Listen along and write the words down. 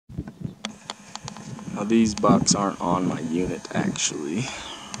Now these bucks aren't on my unit actually.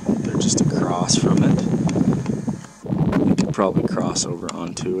 They're just across from it. You could probably cross over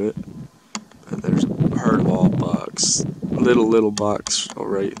onto it. But there's a herd of all bucks. Little bucks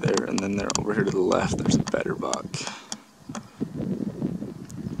right there, and then they're over here to the left. There's a better buck.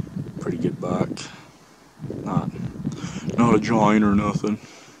 Pretty good buck. Not a giant or nothing.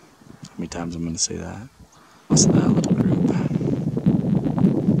 How many times I'm gonna say that? What's that little group?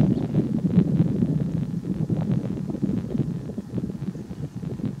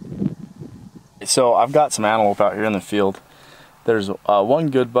 So I've got some antelope out here in the field. There's one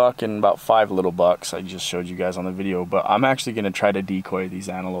good buck and about 5 little bucks I just showed you guys on the video, but I'm actually going to try to decoy these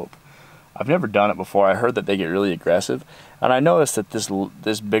antelope. I've never done it before. I heard that they get really aggressive, and I noticed that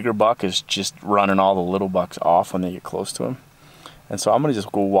this bigger buck is just running all the little bucks off when they get close to him. And so I'm going to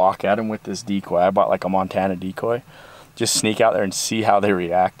just go walk at him with this decoy. I bought like a Montana decoy. Just sneak out there and see how they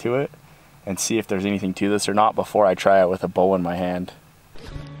react to it and see if there's anything to this or not before I try it with a bow in my hand.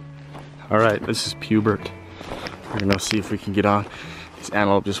 Alright, this is Pubert. We're gonna see if we can get on. This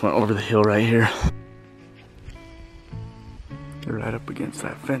antelope just went over the hill right here. They're right up against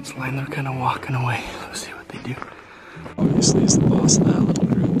that fence line. They're kind of walking away. Let's see what they do. Obviously, it's the boss of that little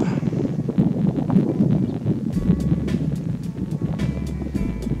group.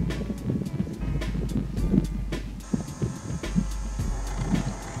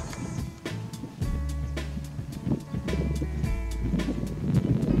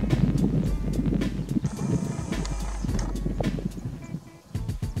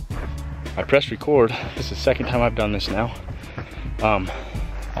 I pressed record. This is the second time I've done this now.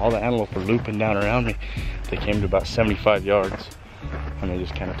 All the antelope were looping down around me. They came to about 75 yards and they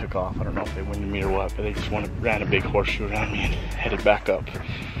just kind of took off. I don't know if they winded me or what, but they just ran a big horseshoe around me and headed back up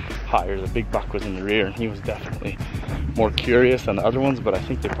higher. The big buck was in the rear and he was definitely more curious than the other ones, but I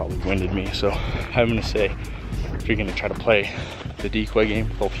think they probably winded me. So I'm gonna say, if you're gonna try to play the decoy game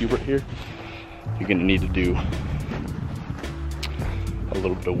with old Hubert here, you're gonna need to do a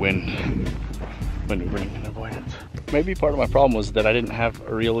little bit of wind maneuvering and avoidance. Maybe part of my problem was that I didn't have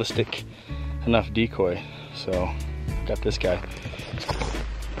a realistic enough decoy, so I got this guy.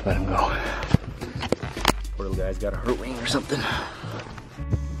 Let him go. Poor little guy's got a hurt wing or something.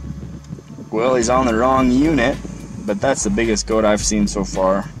 Well, he's on the wrong unit, but that's the biggest goat I've seen so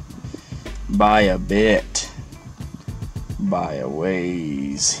far. By a bit. By a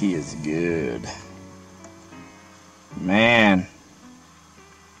ways. He is good. Man.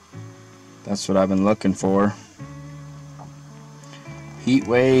 That's what I've been looking for. Heat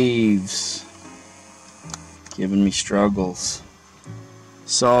waves. Giving me struggles.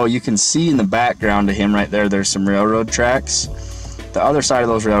 So you can see in the background of him right there, there's some railroad tracks. The other side of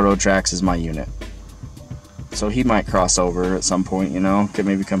those railroad tracks is my unit. So he might cross over at some point, you know, could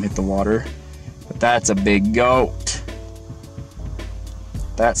maybe come hit the water. But that's a big goat.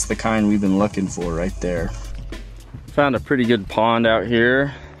 That's the kind we've been looking for right there. Found a pretty good pond out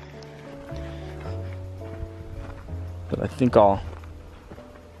here that I think I'll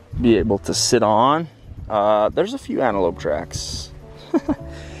be able to sit on. There's a few antelope tracks.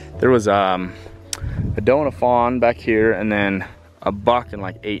 There was a doe and a fawn back here, and then a buck and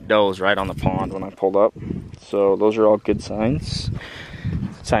like 8 does right on the pond when I pulled up. So those are all good signs.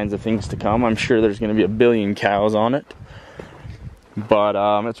 Signs of things to come. I'm sure there's gonna be a billion cows on it. But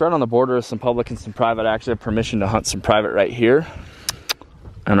it's right on the border of some public and some private. I actually have permission to hunt some private right here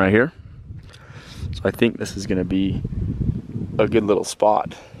and right here. So I think this is gonna be a good little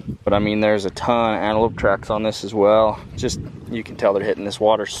spot. But I mean, there's a ton of antelope tracks on this as well. Just, you can tell they're hitting this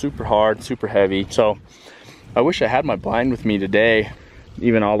water super hard, super heavy. So I wish I had my blind with me today,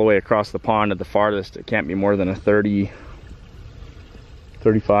 even all the way across the pond at the farthest. It can't be more than a 30,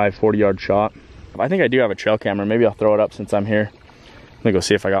 35, 40 yard shot. I think I do have a trail camera. Maybe I'll throw it up since I'm here. Let me go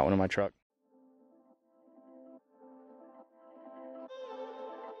see if I got one in my truck.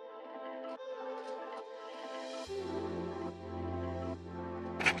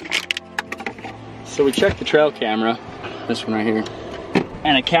 So we checked the trail camera, this one right here,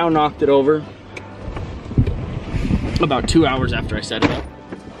 and a cow knocked it over about 2 hours after I set it up.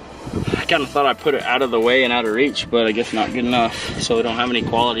 I kind of thought I put it out of the way and out of reach, but I guess not good enough. So we don't have any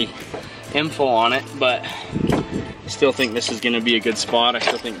quality info on it, but I still think this is gonna be a good spot. I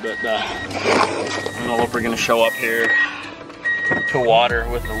still think that the antelope are gonna show up here to water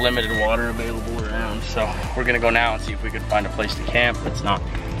with the limited water available around. So we're gonna go now and see if we could find a place to camp that's not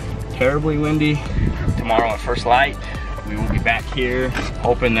terribly windy. Tomorrow at first light, we will be back here,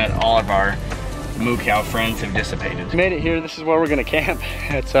 hoping that all of our moo cow friends have dissipated. We made it here. This is where we're gonna camp.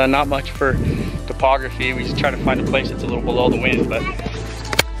 It's not much for topography. We just try to find a place that's a little below the wind, but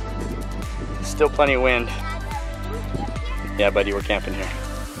still plenty of wind. Yeah, buddy, we're camping here.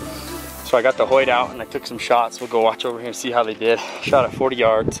 So I got the Hoyt out and I took some shots. We'll go watch over here and see how they did. Shot at 40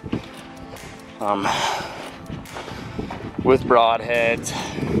 yards. With broadheads.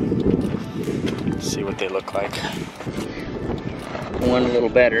 Let's see what they look like. One a little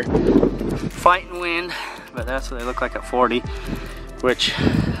better. Fighting wind, but that's what they look like at 40, which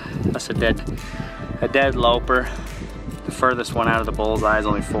that's a dead loper. The furthest one out of the bullseye is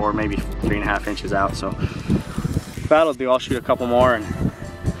only 4, maybe 3.5 inches out. So that'll do. I'll shoot a couple more, and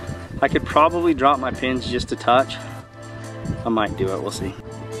I could probably drop my pins just a touch. I might do it. We'll see.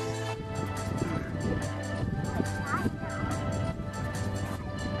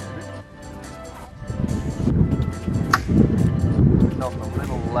 A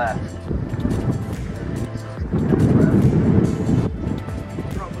little left.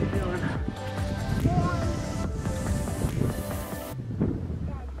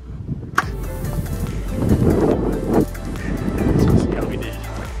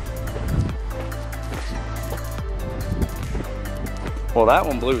 Well, that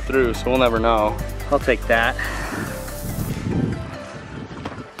one blew through, so we'll never know. I'll take that.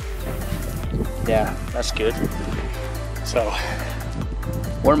 Yeah, that's good. So,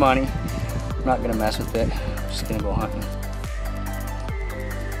 more money. I'm not gonna mess with it. I'm just gonna go hunting.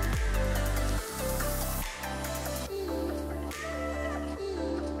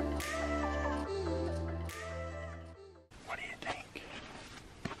 What do you think?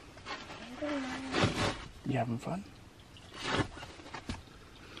 You having fun?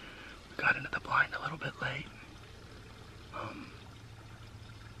 Got into the blind a little bit late.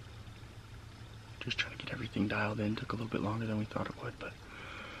 Just trying to get everything dialed in. Took a little bit longer than we thought it would, but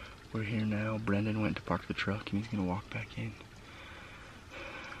we're here now. Brendan went to park the truck and he's gonna walk back in.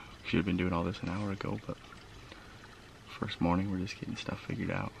 Should have been doing all this an hour ago, but first morning we're just getting stuff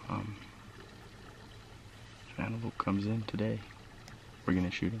figured out. Antelope comes in today. We're gonna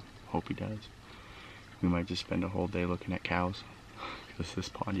shoot him. Hope he does. We might just spend a whole day looking at cows, because this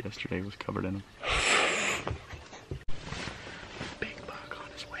pond yesterday was covered in them. Big buck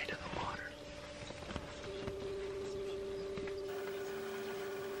on his way to the water.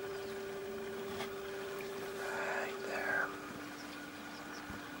 Right there.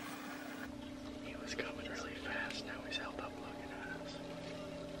 He was coming really fast. Now he's held up looking at us.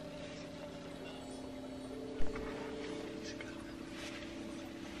 He's coming.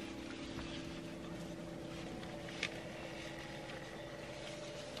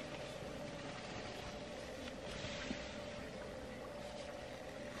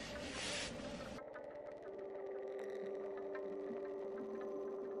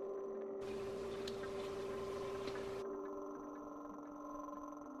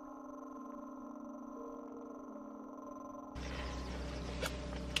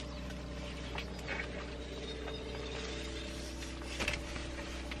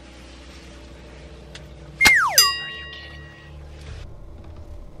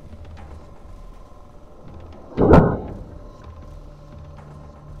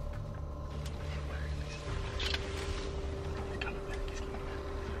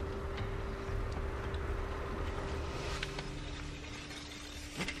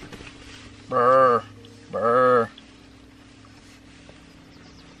 Brr, brr.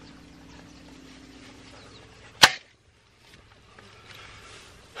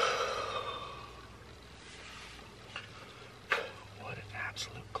 What an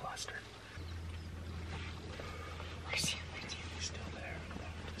absolute cluster. I see him. He's still there.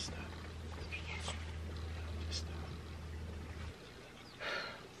 Just stop. Just stop.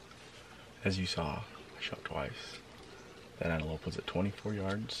 As you saw, I shot twice. That antelope was at 24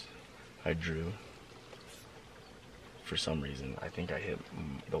 yards. I drew. For some reason, I think I hit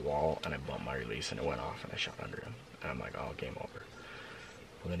the wall and I bumped my release and it went off and I shot under him. And I'm like, oh, game over.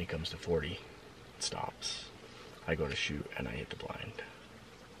 Well, then he comes to 40, stops. I go to shoot and I hit the blind.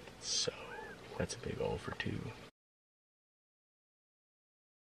 So, that's a big O for 2.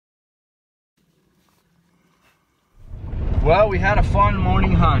 Well, we had a fun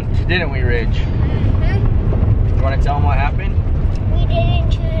morning hunt, didn't we, Ridge? Mm-hmm. You want to tell them what happened? We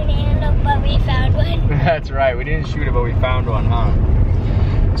didn't shoot an antelope, but we found one. That's right, we didn't shoot it, but we found one,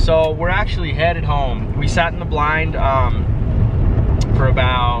 huh? So we're actually headed home. We sat in the blind for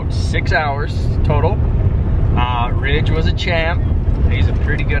about 6 hours total. Ridge was a champ. He's a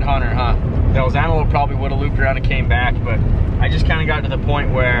pretty good hunter, huh? Those antelope probably would have looped around and came back, but I just kind of got to the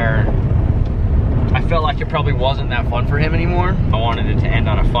point where I felt like it probably wasn't that fun for him anymore. I wanted it to end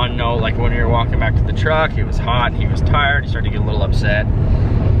on a fun note, like when we were walking back to the truck, it was hot, he was tired, he started to get a little upset.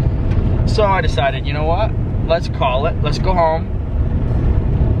 So I decided, you know what? Let's call it, let's go home,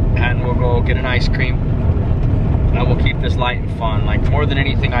 and will go get an ice cream. And I will keep this light and fun. Like, more than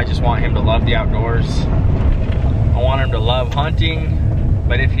anything, I just want him to love the outdoors. I want him to love hunting,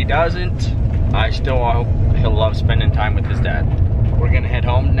 but if he doesn't, I still hope he'll love spending time with his dad. We're gonna head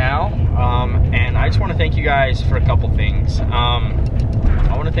home now, and I just want to thank you guys for a couple things.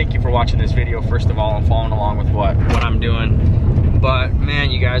 I want to thank you for watching this video, first of all, and following along with what I'm doing. But man,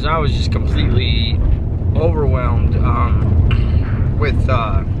 you guys, I was just completely overwhelmed with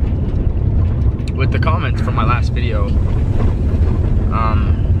the comments from my last video.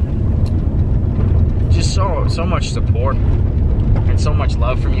 Just so much support and so much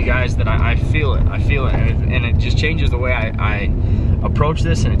love from you guys that I feel it. I feel it, and it just changes the way I approach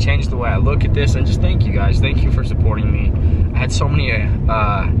this, and it changed the way I look at this. And just thank you guys. Thank you for supporting me. I had so many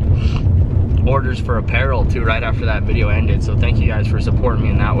orders for apparel too right after that video ended, so thank you guys for supporting me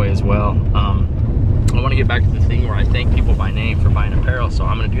in that way as well. I want to get back to the thing where I thank people by name for buying apparel, so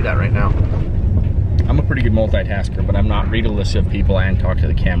I'm going to do that right now. I'm a pretty good multitasker, but I'm not. Read a list of people and talk to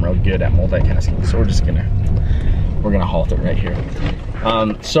the camera good at multitasking, so we're gonna halt it right here.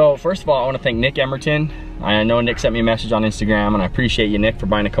 So first of all, I want to thank Nick Emerton. I know Nick sent me a message on Instagram, and I appreciate you, Nick, for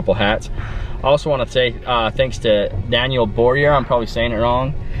buying a couple hats. I also want to say thanks to Daniel Boyer. I'm probably saying it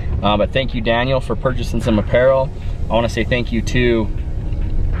wrong, but thank you, Daniel, for purchasing some apparel. I want to say thank you to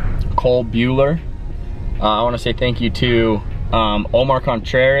Cole Bueller. I want to say thank you to Omar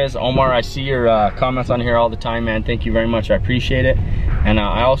Contreras. Omar, I see your comments on here all the time, man. Thank you very much. I appreciate it. And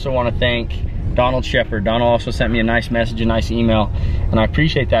I also want to thank Donald Shepard. Donald also sent me a nice message, a nice email, and I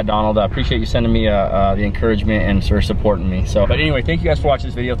appreciate that, Donald. I appreciate you sending me the encouragement and sort of supporting me. So, but anyway, thank you guys for watching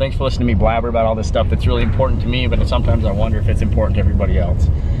this video. Thanks for listening to me blabber about all this stuff that's really important to me, but sometimes I wonder if it's important to everybody else.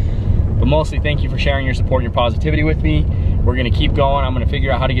 But mostly, thank you for sharing your support and your positivity with me. We're gonna keep going. I'm gonna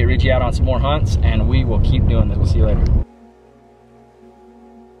figure out how to get Richie out on some more hunts, and we will keep doing this. We'll see you later.